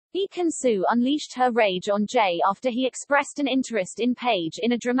Ekin-Su unleashed her rage on Jay after he expressed an interest in Paige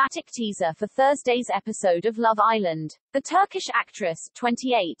in a dramatic teaser for Thursday's episode of Love Island. The Turkish actress,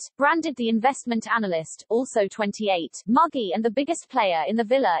 28, branded the investment analyst, also 28, muggy and the biggest player in the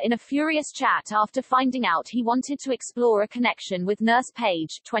villa in a furious chat after finding out he wanted to explore a connection with nurse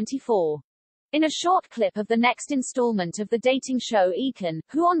Paige, 24. In a short clip of the next installment of the dating show Ekin,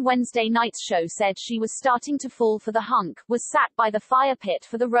 who on Wednesday night's show said she was starting to fall for the hunk, was sat by the fire pit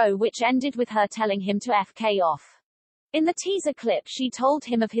for the row which ended with her telling him to FK off. In the teaser clip she told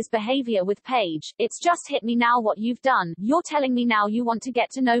him of his behavior with Paige, "It's just hit me now what you've done, you're telling me now you want to get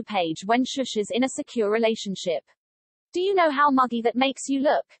to know Paige when Shush is in a secure relationship. Do you know how muggy that makes you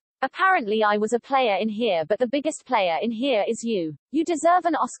look? Apparently I was a player in here but the biggest player in here is you. You deserve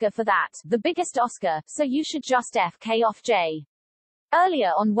an Oscar for that, the biggest Oscar, so you should just FK off Jay."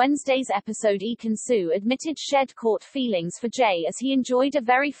 Earlier on Wednesday's episode Ekin-Su admitted she'd caught feelings for Jay as he enjoyed a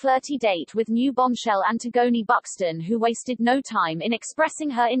very flirty date with new bombshell Antigone Buxton who wasted no time in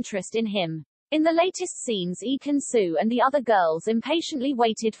expressing her interest in him. In the latest scenes Ekin-Su and the other girls impatiently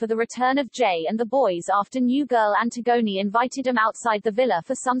waited for the return of Jay and the boys after new girl Antigone invited them outside the villa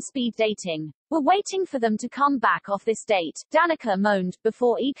for some speed dating. "We're waiting for them to come back off this date," Danica moaned,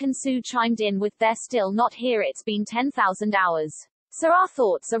 before Ekin-Su chimed in with, "They're still not here, it's been 10,000 hours. So our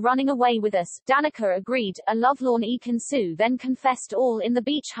thoughts are running away with us." Danica agreed. A lovelorn Ekin-Su then confessed all in the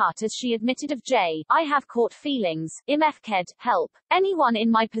beach hut as she admitted of Jay, "I have caught feelings, im FK'd, help. Anyone in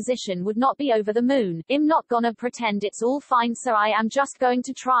my position would not be over the moon, im not gonna pretend it's all fine so I am just going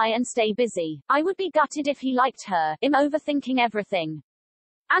to try and stay busy. I would be gutted if he liked her, im overthinking everything."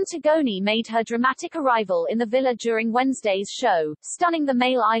 Antigone made her dramatic arrival in the villa during Wednesday's show, stunning the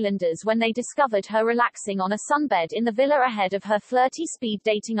male islanders when they discovered her relaxing on a sunbed in the villa ahead of her flirty speed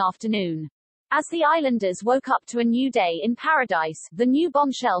dating afternoon. As the islanders woke up to a new day in paradise, the new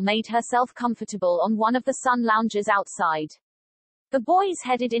bombshell made herself comfortable on one of the sun lounges outside. The boys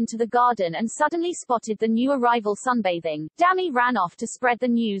headed into the garden and suddenly spotted the new arrival sunbathing. Dami ran off to spread the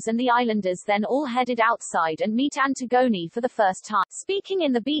news and the islanders then all headed outside and meet Antigone for the first time. Speaking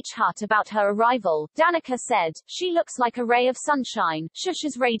in the beach hut about her arrival, Danica said, "She looks like a ray of sunshine, Shush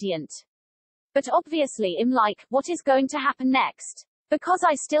is radiant. But obviously I'm like, what is going to happen next? Because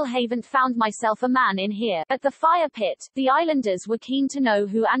I still haven't found myself a man in here." At the fire pit, the islanders were keen to know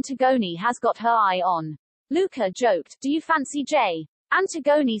who Antigone has got her eye on. Luca joked, "Do you fancy Jay?"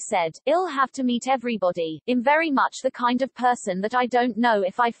 Antigone said, "I'll have to meet everybody. I'm very much the kind of person that I don't know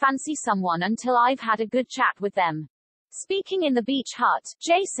if I fancy someone until I've had a good chat with them." Speaking in the beach hut,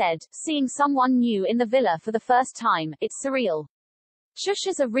 Jay said, "Seeing someone new in the villa for the first time, it's surreal. Shush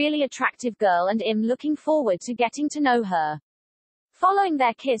is a really attractive girl and I'm looking forward to getting to know her." Following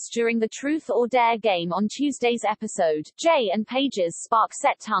their kiss during the Truth or Dare game on Tuesday's episode, Jay and Paige's spark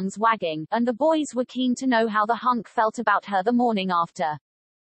set tongues wagging, and the boys were keen to know how the hunk felt about her the morning after.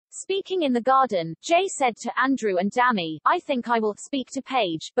 Speaking in the garden, Jay said to Andrew and Dami, "I think I will speak to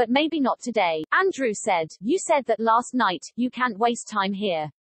Paige, but maybe not today." Andrew said, "You said that last night, you can't waste time here."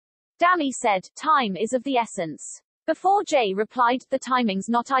 Dami said, "Time is of the essence." Before Jay replied, "The timing's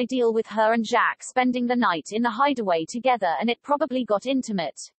not ideal with her and Jacques spending the night in the hideaway together and it probably got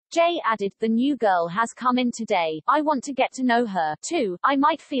intimate." Jay added, "The new girl has come in today, I want to get to know her, too, I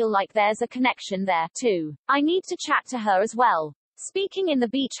might feel like there's a connection there, too. I need to chat to her as well." Speaking in the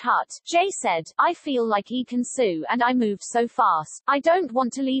beach hut, Jay said, "I feel like Ekin-Su and I moved so fast. I don't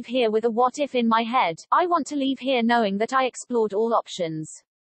want to leave here with a what if in my head, I want to leave here knowing that I explored all options."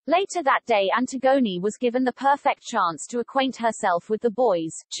 Later that day Antigone was given the perfect chance to acquaint herself with the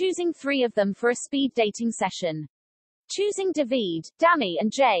boys, choosing 3 of them for a speed dating session. Choosing David, Dami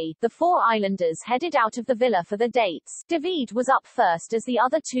and Jay, the 4 islanders headed out of the villa for the dates. David was up first as the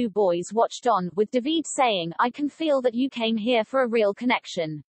other 2 boys watched on, with David saying, "I can feel that you came here for a real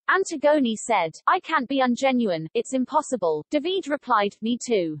connection." Antigone said, "I can't be ungenuine, it's impossible." David replied, "Me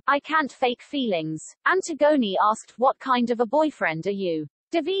too. I can't fake feelings." Antigone asked, "What kind of a boyfriend are you?"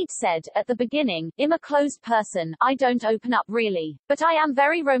 David said, "At the beginning, I'm a closed person, I don't open up really. But I am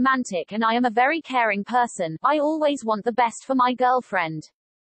very romantic and I am a very caring person, I always want the best for my girlfriend."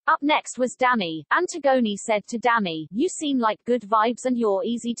 Up next was Dami. Antigone said to Dami, "You seem like good vibes and you're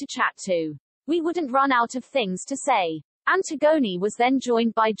easy to chat to. We wouldn't run out of things to say." Antigone was then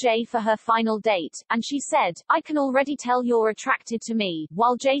joined by Jay for her final date, and she said, "I can already tell you're attracted to me,"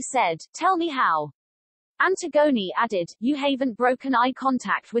 while Jay said, "Tell me how." Antigone added, "You haven't broken eye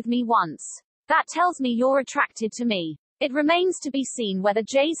contact with me once. That tells me you're attracted to me." It remains to be seen whether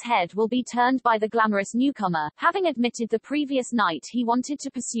Jay's head will be turned by the glamorous newcomer, having admitted the previous night he wanted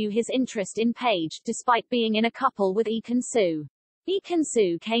to pursue his interest in Paige, despite being in a couple with Ekin-Su.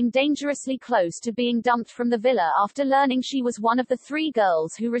 Ekin-Su came dangerously close to being dumped from the villa after learning she was one of the 3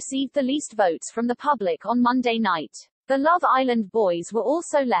 girls who received the least votes from the public on Monday night. The Love Island boys were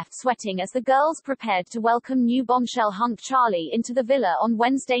also left sweating as the girls prepared to welcome new bombshell hunk Charlie into the villa on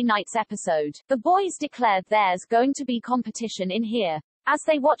Wednesday night's episode. The boys declared there's going to be competition in here. As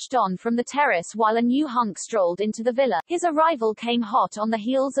they watched on from the terrace while a new hunk strolled into the villa, his arrival came hot on the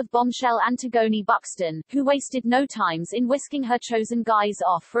heels of bombshell Antigone Buxton, who wasted no times in whisking her chosen guys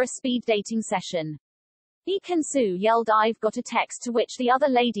off for a speed dating session. Ekin-Su yelled, "I've got a text," to which the other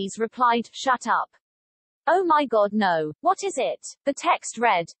ladies replied, "Shut up." "Oh my god, no. What is it?" The text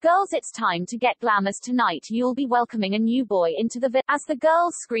read, "Girls, it's time to get glamorous tonight. You'll be welcoming a new boy into the villa." As the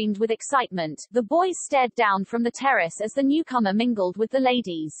girls screamed with excitement, the boys stared down from the terrace as the newcomer mingled with the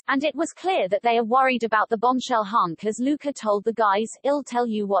ladies, and it was clear that they are worried about the bombshell hunk as Luca told the guys, "I'll tell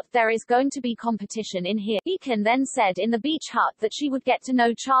you what, there is going to be competition in here." Ekin then said in the beach hut that she would get to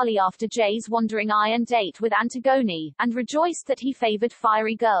know Charlie after Jay's wandering eye and date with Antigone, and rejoiced that he favored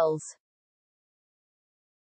fiery girls.